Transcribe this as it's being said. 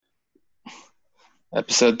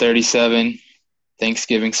Episode 37,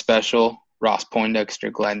 Thanksgiving special. Ross Poindexter,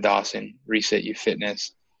 Glenn Dawson, Reset You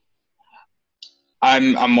Fitness.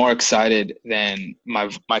 I'm more excited than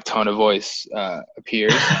my tone of voice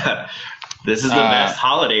appears. This is the best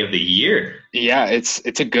holiday of the year. Yeah, it's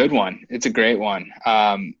a good one. It's a great one.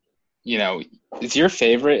 It's your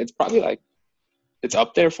favorite. It's probably like it's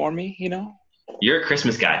up there for me. You're a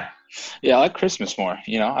Christmas guy. Yeah, I like Christmas more.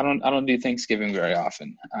 I don't do Thanksgiving very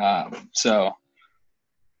often.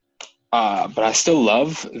 But I still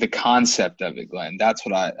love the concept of it, Glenn. That's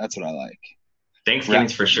what I like.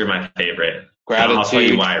 Thanksgiving's for sure my favorite. Gratitude. I'll tell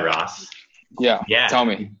you why, Ross. Yeah. Yeah. Tell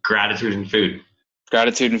me. Gratitude and food.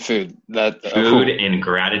 Gratitude and food. Food and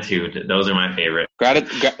gratitude. Those are my favorite.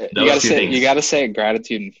 You gotta say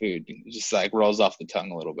gratitude and food. It just like rolls off the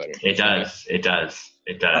tongue a little better. It does. It does.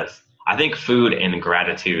 It does. I think food and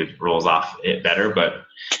gratitude rolls off it better, but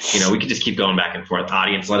we could just keep going back and forth.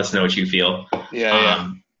 Audience, let us know what you feel.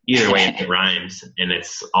 Yeah. Either way, it rhymes, and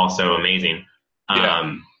it's also amazing.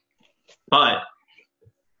 But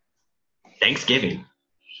Thanksgiving,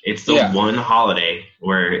 it's the one holiday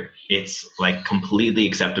where it's like completely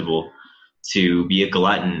acceptable to be a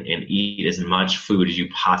glutton and eat as much food as you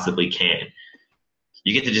possibly can.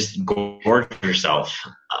 You get to just gorge yourself.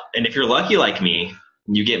 And if you're lucky like me,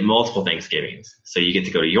 you get multiple Thanksgivings. So you get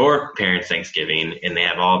to go to your parents' Thanksgiving, and they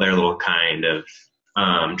have all their little kind of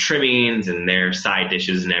trimmings and their side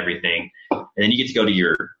dishes and everything. And then you get to go to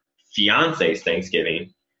your fiance's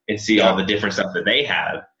Thanksgiving and see all the different stuff that they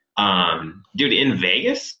have. Dude, in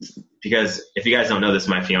Vegas, because if you guys don't know this,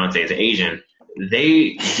 my fiance is Asian.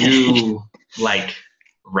 They do like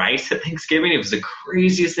rice at Thanksgiving. It was the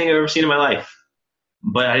craziest thing I've ever seen in my life.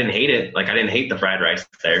 But I didn't hate it. Like, I didn't hate the fried rice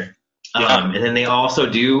there. And then they also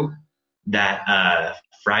do that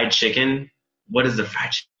fried chicken. What is the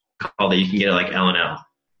fried chicken called that you can get at like L&L?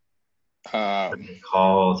 What's it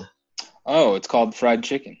called? Oh, it's called fried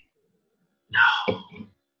chicken. No.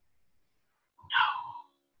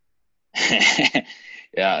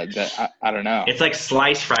 Yeah, I don't know. It's like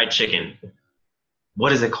sliced fried chicken.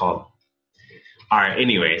 What is it called? All right,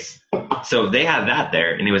 anyways. So they had that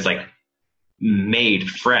there, and it was like made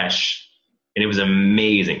fresh, and it was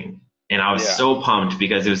amazing. And I was so pumped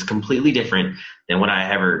because it was completely different than what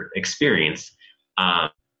I ever experienced.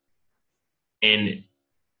 And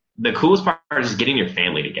the coolest part is getting your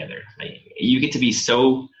family together. Like, you get to be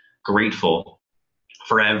so grateful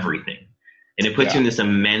for everything. And it puts you in this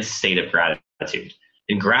immense state of gratitude.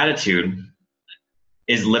 And gratitude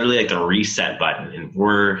is literally like the reset button. And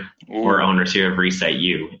we're owners here of Reset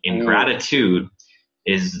You. And gratitude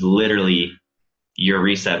is literally your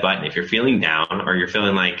reset button. If you're feeling down, or you're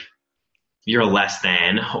feeling like you're less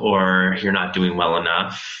than, or you're not doing well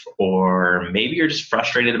enough, or maybe you're just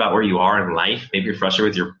frustrated about where you are in life, maybe you're frustrated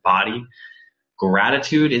with your body,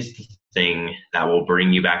 gratitude is the thing that will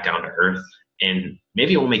bring you back down to earth. And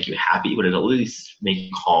maybe it won't make you happy, but it'll at least make you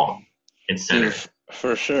calm and centered.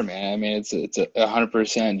 For sure, man. I mean, it's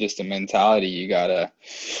 100% just a mentality you gotta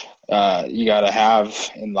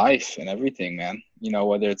have in life and everything, man.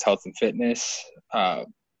 Whether it's health and fitness. We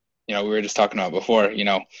were just talking about before.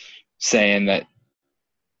 Saying that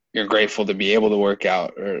you're grateful to be able to work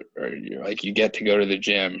out, or you're like you get to go to the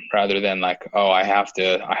gym, rather than like, oh, I have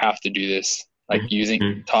to do this. Like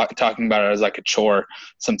talking about it as like a chore,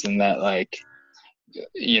 something that like,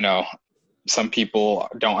 some people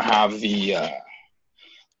don't have the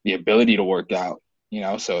ability to work out,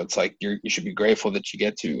 so it's like you should be grateful that you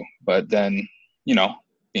get to, but then,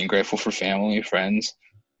 being grateful for family, friends,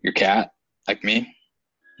 your cat, like me.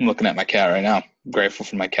 I'm looking at my cat right now. I'm grateful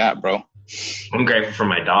for my cat, bro. I'm grateful for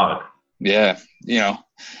my dog. Yeah.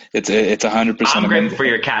 It's 100%. I'm grateful for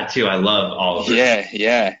your cat too. I love Oliver.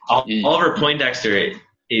 Yeah. Oliver Poindexter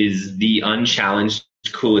is the unchallenged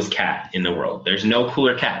coolest cat in the world. There's no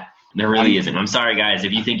cooler cat. There really isn't. I'm sorry, guys.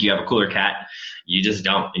 If you think you have a cooler cat, you just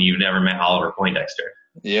don't, and you've never met Oliver Poindexter.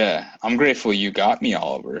 Yeah. I'm grateful you got me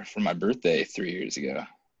Oliver for my birthday 3 years ago.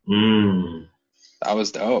 That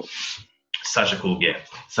was dope. Such a cool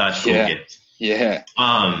gift. Gift. Yeah.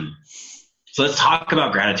 So let's talk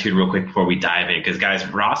about gratitude real quick before we dive in, because guys,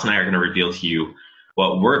 Ross and I are going to reveal to you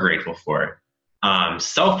what we're grateful for,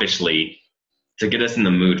 selfishly, to get us in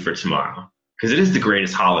the mood for tomorrow, because it is the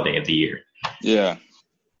greatest holiday of the year. Yeah.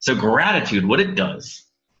 So gratitude, what it does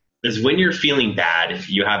is when you're feeling bad,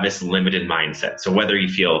 you have this limited mindset. So whether you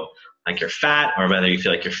feel like you're fat, or whether you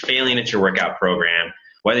feel like you're failing at your workout program,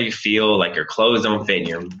 whether you feel like your clothes don't fit and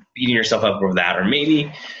you're beating yourself up over that, or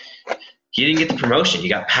maybe you didn't get the promotion, you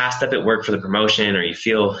got passed up at work for the promotion, or you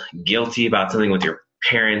feel guilty about something with your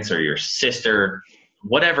parents or your sister,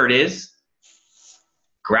 whatever it is,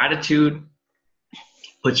 gratitude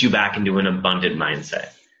puts you back into an abundant mindset.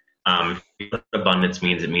 What abundance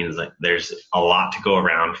means, it means like there's a lot to go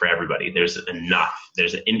around for everybody. There's enough.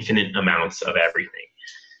 There's infinite amounts of everything.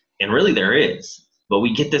 And really there is. But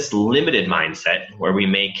we get this limited mindset where we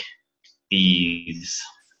make these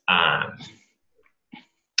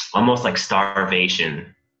almost like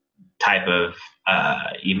starvation type of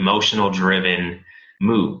emotional driven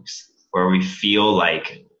moves where we feel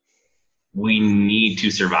like we need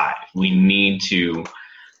to survive. We need to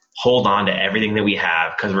hold on to everything that we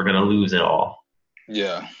have because we're going to lose it all.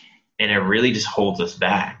 Yeah. And it really just holds us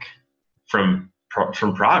back from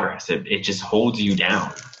progress. It just holds you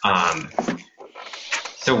down.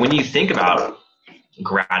 So when you think about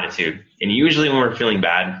gratitude, and usually when we're feeling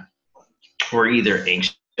bad, we're either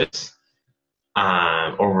anxious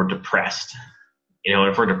or we're depressed. You know,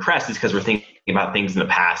 if we're depressed, it's because we're thinking about things in the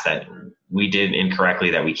past that we did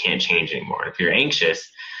incorrectly that we can't change anymore. If you're anxious,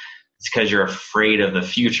 it's because you're afraid of the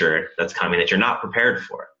future that's coming that you're not prepared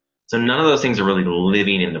for. So none of those things are really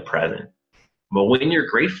living in the present. But when you're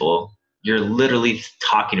grateful, you're literally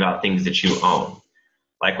talking about things that you own.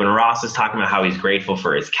 Like when Ross is talking about how he's grateful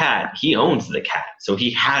for his cat, he owns the cat. So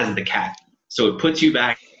he has the cat. So it puts you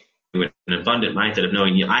back to an abundant mindset of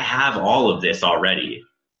knowing, I have all of this already.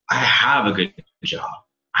 I have a good job.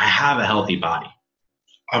 I have a healthy body.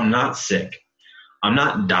 I'm not sick. I'm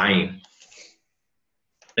not dying.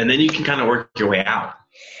 And then you can kind of work your way out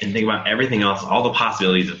and think about everything else, all the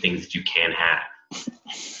possibilities of things that you can have.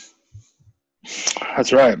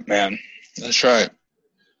 That's right, man. That's right.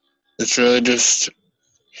 It's really just,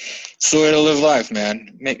 it's the way to live life,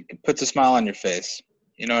 man. Puts a smile on your face.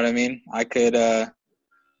 You know what I mean? I could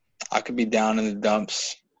be down in the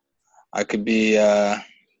dumps. I could be,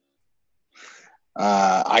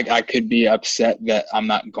 I could be upset that I'm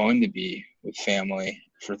not going to be with family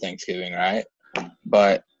for Thanksgiving, right?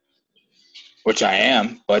 But, which I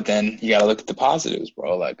am, but then you got to look at the positives,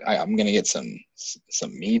 bro. Like I'm going to get some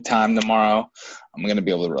me time tomorrow. I'm going to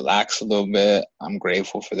be able to relax a little bit. I'm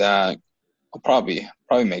grateful for that. I'll probably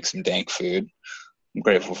make some dank food. I'm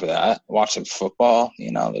grateful for that. Watch some football.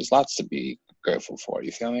 You know, there's lots to be grateful for.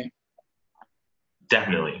 You feel me?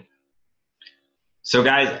 Definitely. So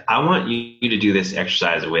guys, I want you to do this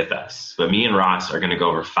exercise with us, but me and Ross are going to go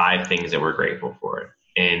over 5 things that we're grateful for.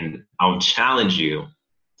 And I'll challenge you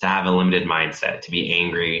to have a limited mindset, to be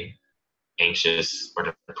angry, anxious,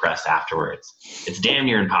 or depressed afterwards. It's damn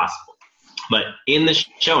near impossible. But in the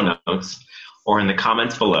show notes or in the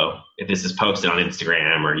comments below, if this is posted on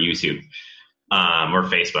Instagram or YouTube or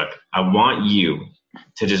Facebook, I want you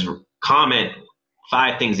to just comment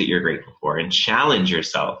 5 things that you're grateful for and challenge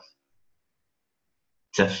yourself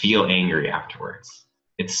to feel angry afterwards.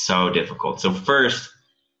 It's so difficult. So first,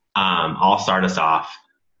 I'll start us off.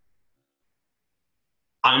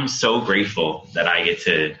 I'm so grateful that I get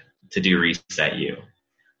to do Reset You.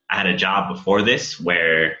 I had a job before this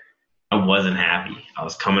where I wasn't happy. I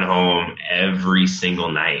was coming home every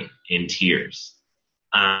single night in tears.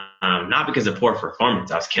 Not because of poor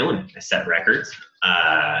performance. I was killing it. I set records.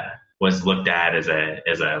 Was looked at as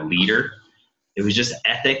a leader. It was just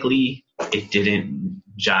ethically, it didn't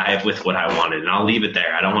jive with what I wanted. And I'll leave it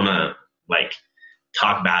there. I don't want to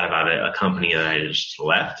talk bad about a company that I just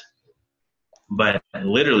left. But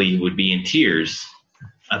literally would be in tears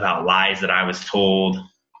about lies that I was told,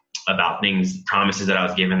 about promises that I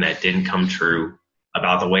was given that didn't come true,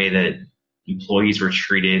 about the way that employees were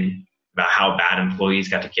treated, about how bad employees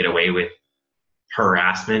got to get away with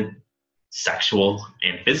harassment, sexual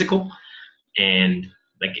and physical. And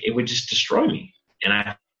it would just destroy me. And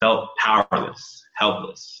I felt powerless,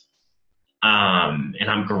 helpless. And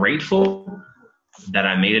I'm grateful that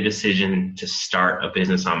I made a decision to start a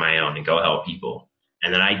business on my own and go help people.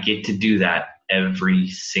 And then I get to do that every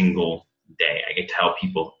single day. I get to help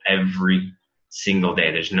people every single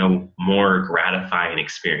day. There's no more gratifying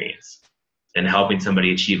experience than helping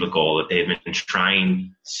somebody achieve a goal that they've been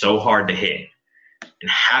trying so hard to hit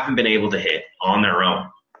and haven't been able to hit on their own.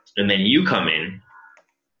 And then you come in,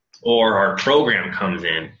 or our program comes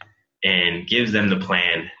in and gives them the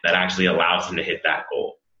plan that actually allows them to hit that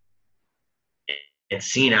goal. And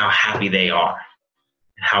seeing how happy they are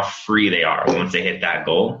and how free they are once they hit that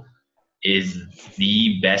goal is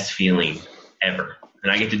the best feeling ever. And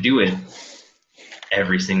I get to do it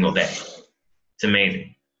every single day. It's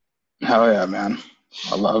amazing. Hell yeah, man.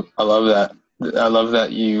 I love that. I love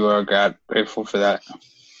that you are grateful for that.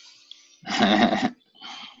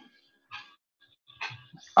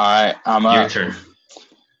 All right, I'm up. Your turn.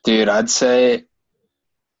 Dude, I'd say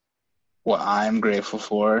what I'm grateful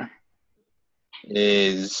for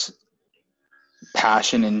is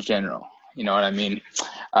passion in general. You know what I mean?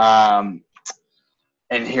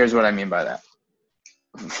 And here's what I mean by that.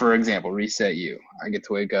 For example, Reset You. I get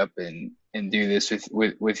to wake up and do this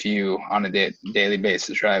with you on a daily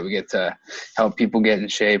basis, right? We get to help people get in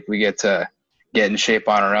shape. We get to get in shape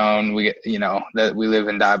on our own. We get, that we live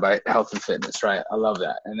and die by health and fitness, right? I love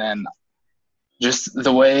that. And then just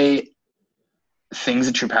the way things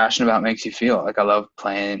that you're passionate about makes you feel. Like I love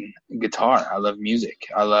playing guitar. I love music.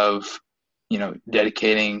 I love,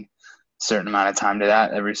 dedicating a certain amount of time to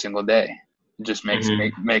that every single day. It just makes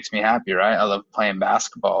me happy, right? I love playing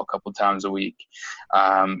basketball a couple times a week,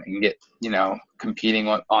 and get, competing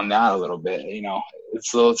on that a little bit.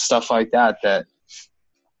 It's little stuff like that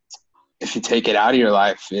if you take it out of your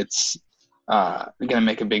life, it's going to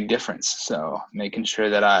make a big difference. So making sure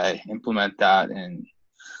that I implement that and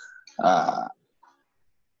I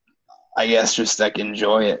guess just like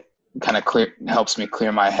enjoy it kind of helps me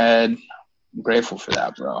clear my head. I'm grateful for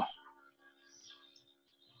that, bro.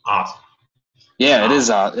 Awesome. Yeah, it is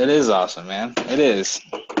awesome, man. It is.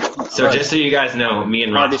 So just so you guys know, me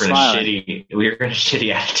and Ross were in a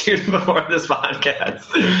shitty attitude before this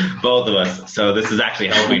podcast, both of us. So this is actually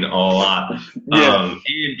helping a lot. And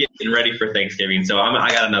getting ready for Thanksgiving. So I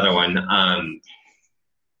got another one.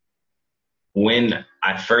 When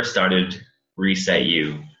I first started Reset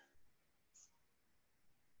You,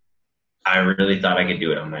 I really thought I could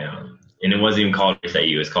do it on my own. And it wasn't even called Reset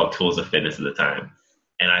You. It was called Tools of Fitness at the time.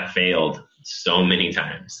 And I failed so many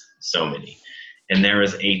times, so many. And there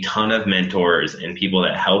was a ton of mentors and people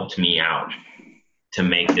that helped me out to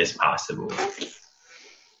make this possible.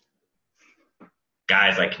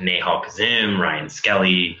 Guys like Nahal Kazim, Ryan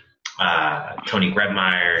Skelly, Tony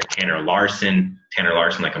Grebmeyer, Tanner Larson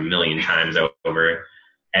like a million times over,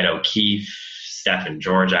 Ed O'Keefe, Stephen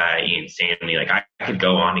Georgi, Ian Stanley. Like I could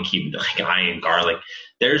go on and keep like Ian Garlic.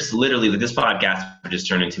 There's literally this podcast just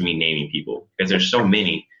turned into me naming people because there's so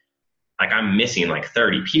many. Like I'm missing like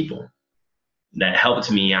 30 people that helped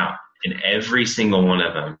me out, and every single one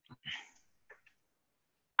of them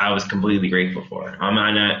I was completely grateful for. I'm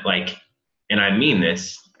not like, and I mean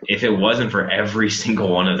this, if it wasn't for every single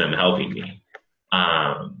one of them helping me,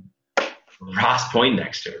 Ross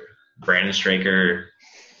Poindexter, Brandon Straker,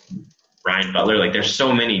 Ryan Butler, like there's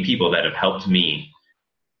so many people that have helped me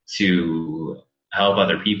to help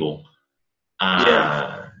other people.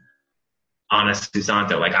 Ana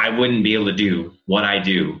Susanto, like I wouldn't be able to do what I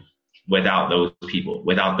do without those people.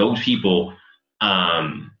 Without those people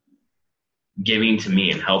giving to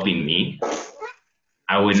me and helping me,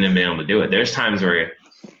 I wouldn't have been able to do it. There's times where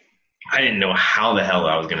I didn't know how the hell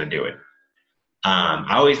I was going to do it.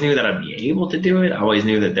 I always knew that I'd be able to do it. I always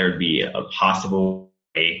knew that there'd be a possible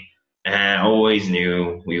way. And I always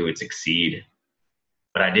knew we would succeed.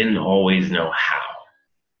 But I didn't always know how.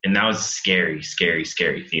 And that was a scary, scary,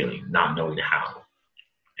 scary feeling, not knowing how.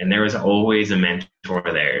 And there was always a mentor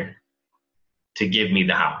there to give me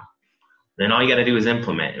the how. Then all you got to do is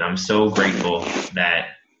implement. And I'm so grateful that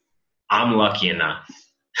I'm lucky enough.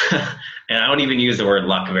 And I don't even use the word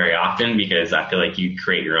luck very often because I feel like you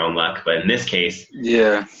create your own luck. But in this case,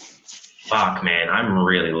 fuck, man, I'm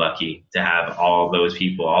really lucky to have all those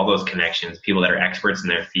people, all those connections, people that are experts in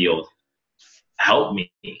their field help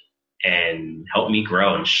me and help me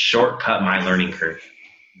grow and shortcut my learning curve.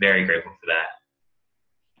 Very grateful for that.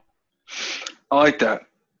 I like that.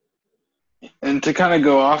 And to kind of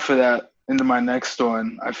go off of that into my next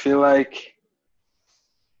one, I feel like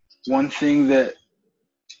one thing that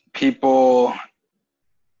people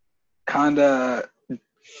kind of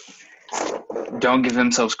don't give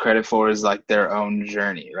themselves credit for is like their own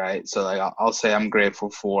journey, right? So like I'll say I'm grateful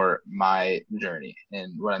for my journey.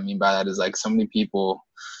 And what I mean by that is like so many people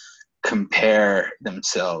compare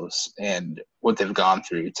themselves and what they've gone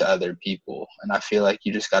through to other people. And I feel like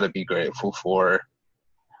you just got to be grateful for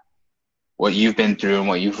what you've been through and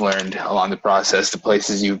what you've learned along the process, the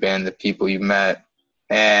places you've been, the people you've met.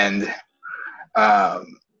 And,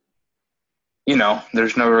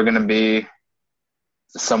 there's never going to be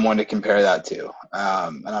someone to compare that to.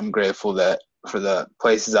 And I'm grateful that for the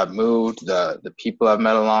places I've moved, the people I've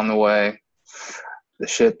met along the way, the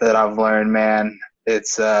shit that I've learned, man,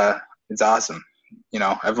 it's awesome.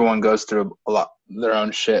 Everyone goes through a lot their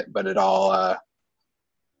own shit, but it all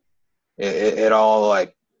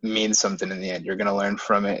like means something in the end. You're going to learn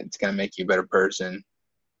from it. It's going to make you a better person.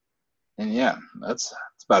 And yeah, that's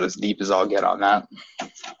about as deep as I'll get on that.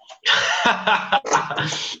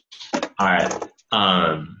 All right.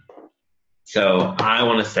 So I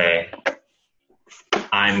want to say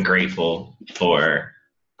I'm grateful for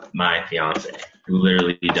my fiance who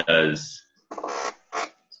literally does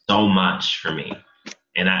so much for me.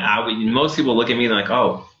 And I most people look at me like,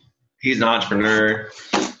 oh, he's an entrepreneur.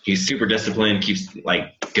 He's super disciplined, keeps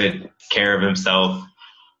like good care of himself.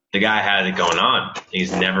 The guy has it going on.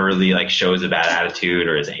 He's never really like shows a bad attitude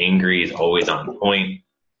or is angry. He's always on point.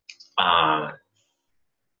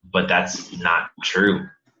 But that's not true.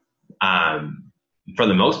 For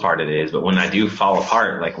the most part it is, but when I do fall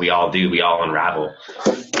apart, like we all do, we all unravel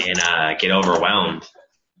and get overwhelmed.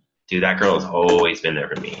 Dude, that girl has always been there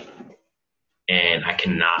for me. And I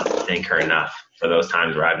cannot thank her enough for those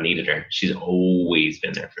times where I've needed her. She's always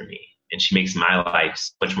been there for me. And she makes my life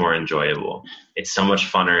so much more enjoyable. It's so much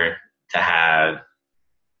funner to have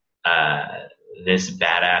this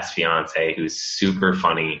badass fiance who's super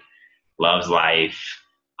funny, loves life,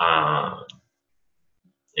 and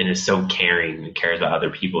is so caring and cares about other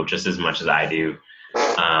people just as much as I do.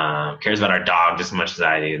 Cares about our dog just as much as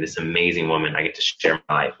I do. This amazing woman I get to share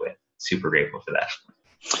my life with. Super grateful for that.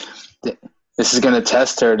 This is going to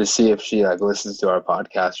test her to see if she like listens to our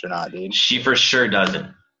podcast or not, dude. She for sure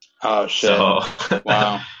doesn't. Oh, shit. So,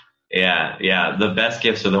 wow. Yeah. The best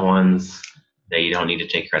gifts are the ones that you don't need to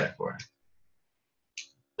take credit for.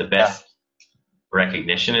 The best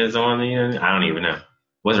recognition is the one that I don't even know.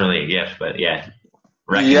 Wasn't really a gift, but yeah.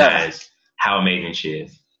 Recognize how amazing she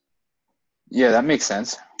is. Yeah, that makes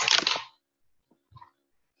sense.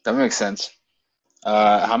 How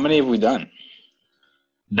many have we done?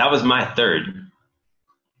 That was my third.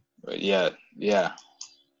 Yeah.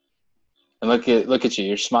 And look at you.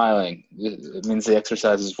 You're smiling. It means the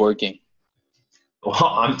exercise is working. Well,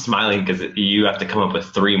 I'm smiling because you have to come up with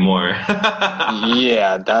 3 more.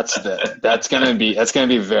 Yeah, that's gonna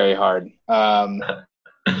be very hard.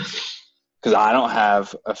 Because I don't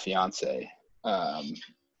have a fiance. Yeah,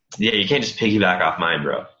 you can't just piggyback off mine,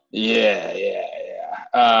 bro. Yeah.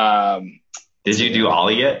 Did you do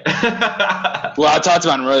Ollie yet? Well, I talked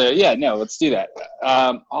about him earlier. Yeah, no, let's do that.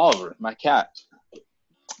 Oliver, my cat,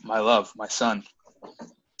 my love, my son,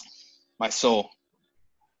 my soul.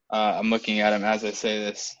 I'm looking at him as I say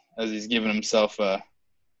this, as he's giving himself a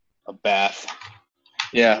bath.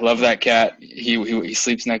 Yeah, love that cat. He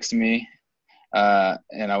sleeps next to me,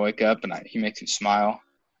 and I wake up and he makes me smile.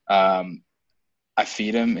 I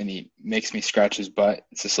feed him and he makes me scratch his butt.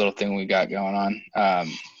 It's this little thing we got going on.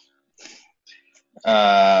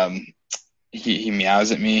 He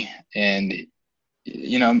meows at me, and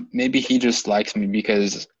maybe he just likes me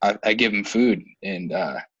because I give him food and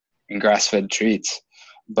grass-fed treats.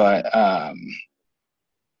 But I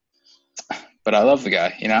love the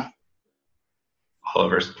guy,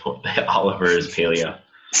 Oliver is paleo.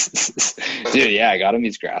 Dude, yeah, I got him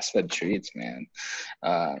these grass-fed treats, man.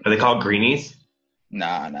 Are they called greenies?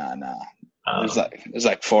 Nah. There's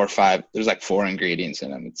like 4 or 5. There's like 4 ingredients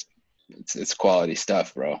in them. It's quality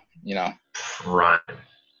stuff, bro. Prime.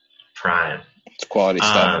 It's quality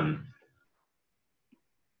stuff.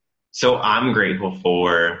 So I'm grateful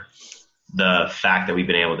for the fact that we've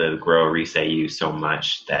been able to grow Reese AU so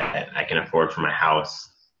much that I can afford for my house.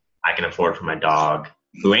 I can afford for my dog,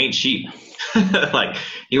 who ain't cheap. Like,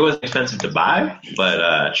 he wasn't expensive to buy,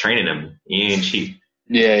 but training him, he ain't cheap.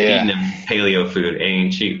 Yeah. Eating him paleo food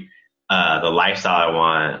ain't cheap. The lifestyle I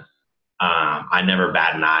want, I never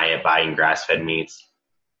bat an eye at buying grass-fed meats.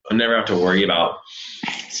 I never have to worry about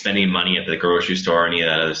spending money at the grocery store or any of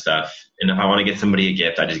that other stuff. And if I want to get somebody a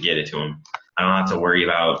gift, I just get it to them. I don't have to worry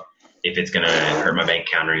about if it's going to hurt my bank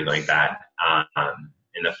account or anything like that.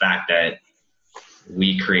 And the fact that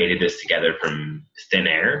we created this together from thin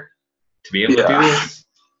air to be able to do this,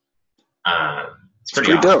 it's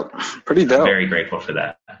pretty awesome. Dope. Pretty dope. I'm very grateful for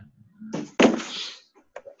that.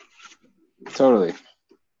 Totally.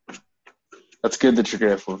 That's good that you're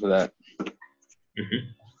grateful for that. Mm-hmm.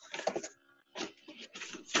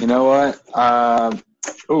 You know what?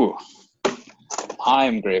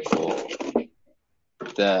 I'm grateful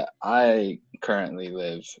that I currently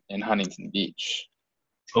live in Huntington Beach.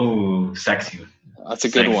 Oh, sexy. That's a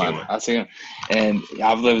good one. And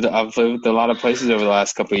I've lived a lot of places over the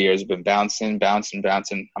last couple of years. I've been bouncing.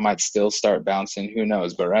 I might still start bouncing. Who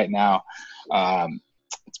knows? But right now,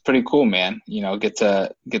 it's pretty cool, man. Get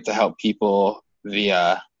to help people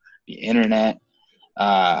via the internet.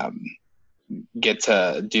 Get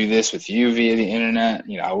to do this with you via the internet.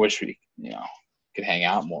 I wish we, could hang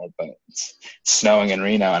out more, but it's snowing in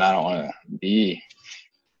Reno, and I don't want to be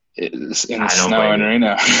in the snow in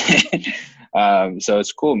Reno. So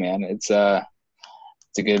it's cool, man. It's a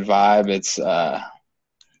good vibe. It's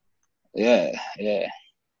yeah.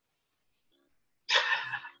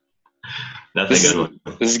 That's a good one.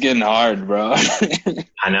 This is getting hard, bro.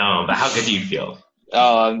 I know, but how good do you feel?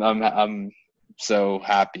 Oh, I'm so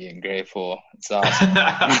happy and grateful. It's awesome.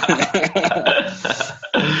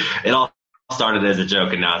 It all started as a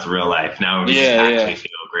joke and now it's real life. Now we just actually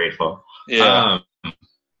feel grateful. Yeah.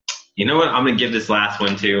 You know what? I'm going to give this last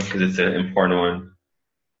one too, because it's an important one.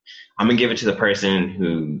 I'm going to give it to the person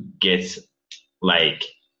who gets, like,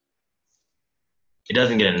 it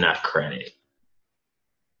doesn't get enough credit.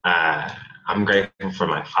 I'm grateful for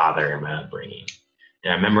my father and my upbringing.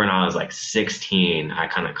 And I remember when I was like 16, I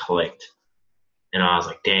kind of clicked. And I was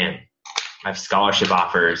like, damn, I have scholarship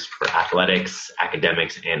offers for athletics,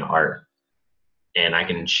 academics, and art. And I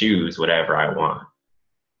can choose whatever I want.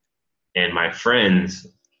 And my friends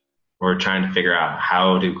were trying to figure out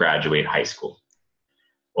how to graduate high school.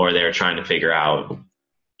 Or they were trying to figure out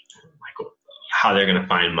like how they're going to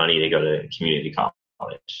find money to go to community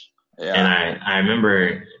college. Yeah. And I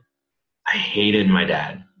remember I hated my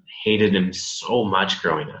dad. Hated him so much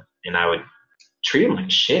growing up. And I would treat him like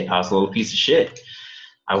shit. I was a little piece of shit.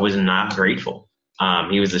 I was not grateful.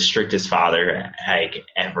 He was the strictest father like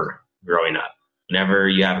ever growing up. Whenever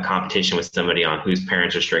you have a competition with somebody on whose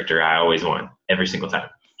parents are stricter, I always won every single time.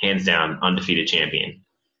 Hands down, undefeated champion.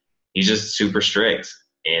 He's just super strict,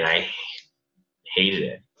 and I hated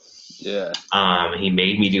it. Yeah. He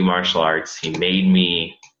made me do martial arts. He made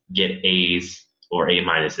me get A's or A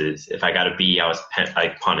minuses. If I got a B, I was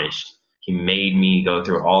punished. He made me go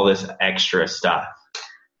through all this extra stuff.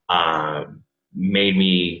 Made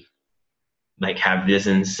me like have this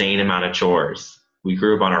insane amount of chores. We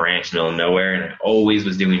grew up on a ranch in the middle of nowhere, and I always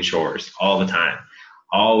was doing chores all the time,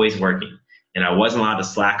 always working. And I wasn't allowed to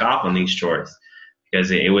slack off on these chores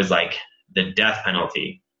because it was like the death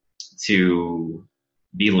penalty to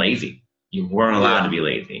be lazy. You weren't allowed to be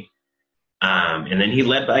lazy. And then he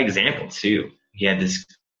led by example too. He had this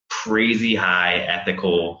crazy high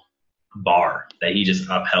ethical bar that he just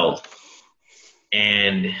upheld.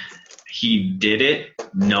 And he did it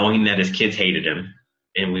knowing that his kids hated him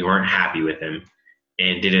and we weren't happy with him,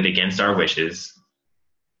 and did it against our wishes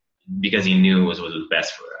because he knew it was what was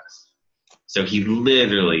best for us. So he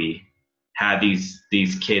literally had these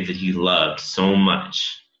kids that he loved so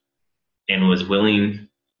much and was willing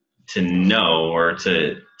to know or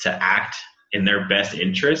to act in their best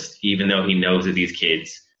interest, even though he knows that these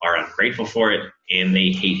kids are ungrateful for it and they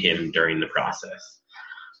hate him during the process.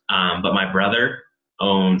 But my brother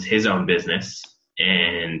owns his own business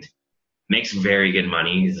and makes very good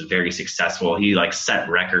money. He's very successful. He like set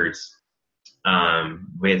records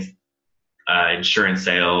with insurance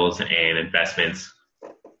sales and investments.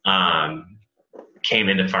 Came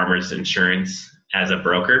into Farmers Insurance as a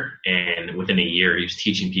broker, and within a year he was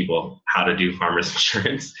teaching people how to do farmers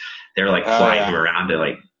insurance. They were like flying him around to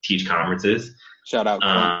like teach conferences. Shout out.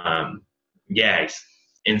 Yeah, it's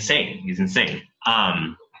insane. He's insane.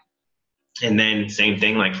 And then same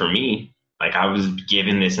thing, like for me, like I was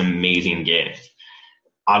given this amazing gift.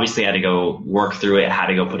 Obviously I had to go work through it, had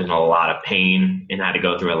to go put in a lot of pain, and had to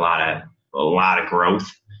go through a lot of growth.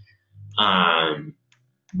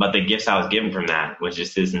 But the gifts I was given from that was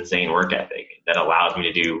just this insane work ethic that allows me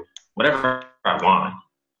to do whatever I want.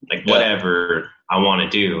 Like whatever I want to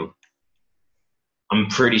do, I'm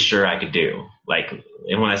pretty sure I could do. Like,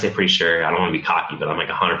 and when I say pretty sure, I don't want to be cocky, but I'm like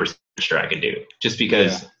 100% sure I could do. Just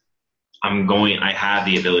because I have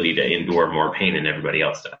the ability to endure more pain than everybody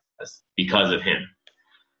else does because of him.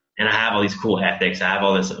 And I have all these cool ethics. I have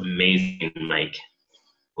all this amazing like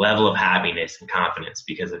level of happiness and confidence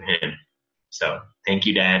because of him. So thank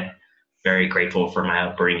you, Dad. Very grateful for my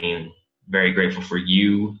upbringing. Very grateful for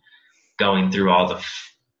you going through all the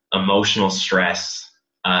emotional stress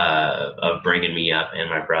of bringing me up, and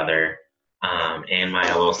my brother, and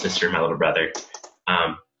my little sister, my little brother.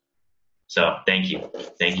 So thank you.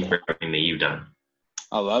 Thank you for everything that you've done.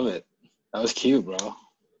 I love it. That was cute, bro.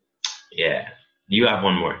 Yeah. You have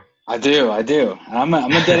one more. I do. I'm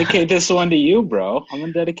gonna dedicate this one to you, bro. I'm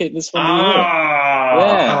gonna dedicate this one to you.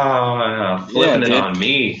 Flipping it on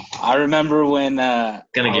me. I remember when gonna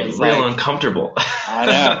get real uncomfortable. I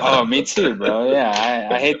know. Oh, me too, bro. Yeah,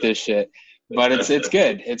 I hate this shit, but it's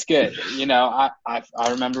good. It's good. You know, I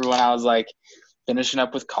remember when I was like finishing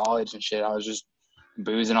up with college and shit. I was just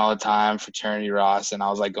boozing all the time, fraternity Ross, and I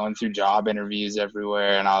was like going through job interviews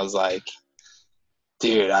everywhere, and I was like,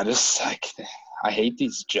 dude, I hate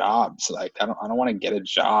these jobs. Like, I don't want to get a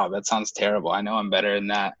job. That sounds terrible. I know I'm better than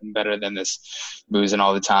that. I'm better than this boozing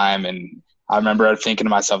all the time. And I remember thinking to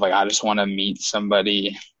myself, like, I just want to meet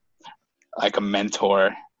somebody like a mentor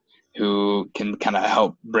who can kind of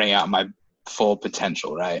help bring out my full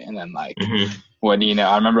potential. Right. And then like, I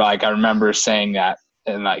remember saying that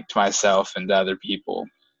and like to myself and to other people.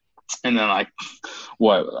 And then like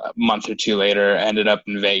a month or two later, I ended up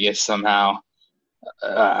in Vegas somehow,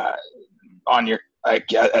 at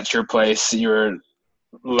your place. You were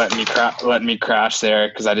let me crash there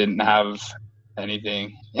because I didn't have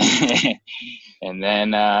anything. And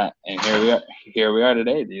then and here we are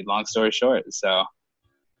today, dude. Long story short, so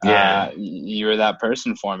Yeah. you were that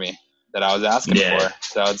person for me that I was asking Yeah. for.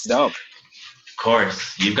 So it's dope. Of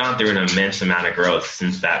course, you've gone through an immense amount of growth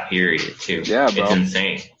since that period too. Yeah, bro. It's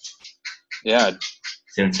insane. Yeah,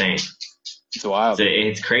 It's insane. it's wild. So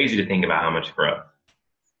it's crazy to think about how much growth.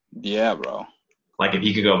 Yeah, bro. Like if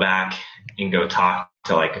you could go back and go talk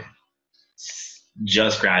to like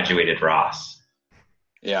just graduated Ross,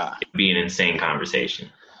 Yeah, it'd be an insane conversation.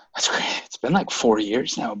 that's great. It's been like 4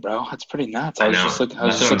 years now, bro. That's pretty nuts. I I was know. just looking. I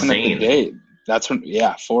was That's just what I'm looking at the saying. date. That's when.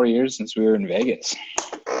 Yeah, 4 years since we were in Vegas.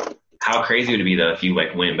 How crazy would it be though if you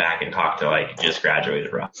like went back and talked to like just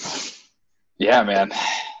graduated Ross? Yeah, man.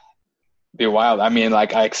 Be wild. I mean,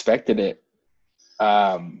 like I expected it,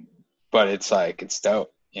 but it's like it's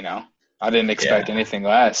dope. You know, I didn't expect anything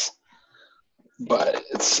less. But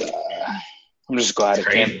it's. I'm just glad It's it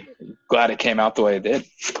crazy. came out the way it did.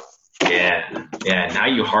 Yeah. Now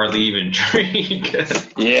you hardly even drink.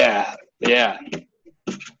 Yeah.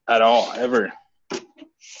 At all, ever.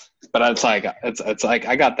 But it's like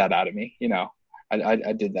I got that out of me. You know,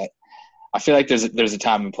 I did that. I feel like there's a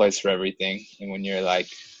time and place for everything, and when you're like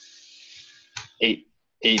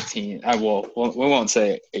 18, we won't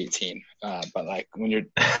say 18, but like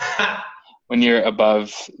when you're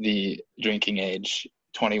above the drinking age,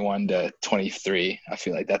 21 to 23, I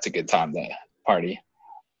feel like that's a good time to party.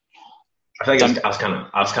 I feel like I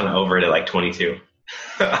was kind of over it at like 22.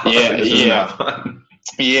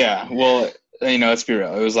 Yeah. Well, you know, let's be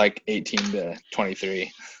real. It was like 18 to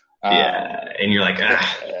 23. And you're like,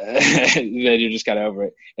 then you just got over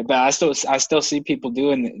it. But I still see people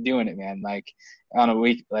doing it, man. Like on a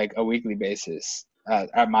weekly basis.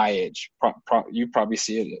 At my age, you probably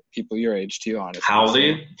see it. People your age too, honestly. How old are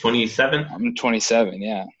you? 27. I'm 27.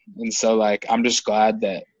 Yeah, and so like I'm just glad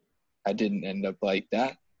that I didn't end up like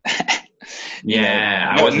that.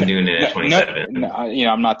 I wasn't doing it at 27. You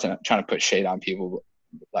know, I'm not trying to put shade on people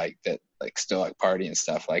like that, like still like party and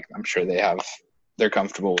stuff. Like I'm sure they're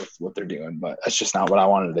comfortable with what they're doing, but that's just not what I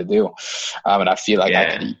wanted to do. And I feel like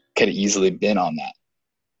I could have easily been on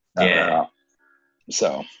that.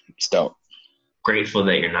 So it's dope. Grateful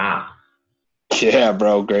that you're not. Yeah,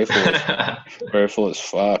 bro. Grateful as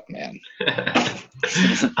fuck, man.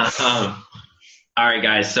 All right,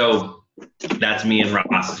 guys. So that's me and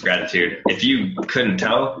Ross's gratitude. If you couldn't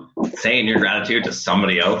tell, saying your gratitude to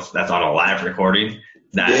somebody else that's on a live recording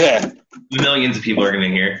that millions of people are going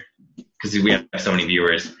to hear because we have so many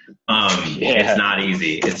viewers. It's not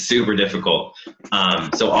easy. It's super difficult.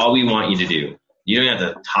 So all we want you to do, you don't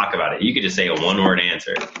have to talk about it. You could just say a one-word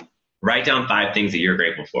answer. Write down 5 things that you're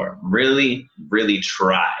grateful for. Really, really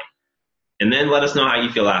try. And then let us know how you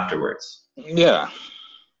feel afterwards. Yeah.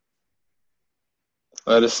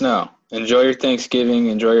 Let us know. Enjoy your Thanksgiving.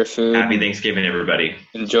 Enjoy your food. Happy Thanksgiving, everybody.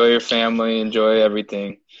 Enjoy your family. Enjoy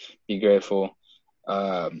everything. Be grateful.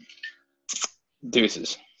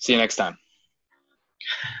 Deuces. See you next time.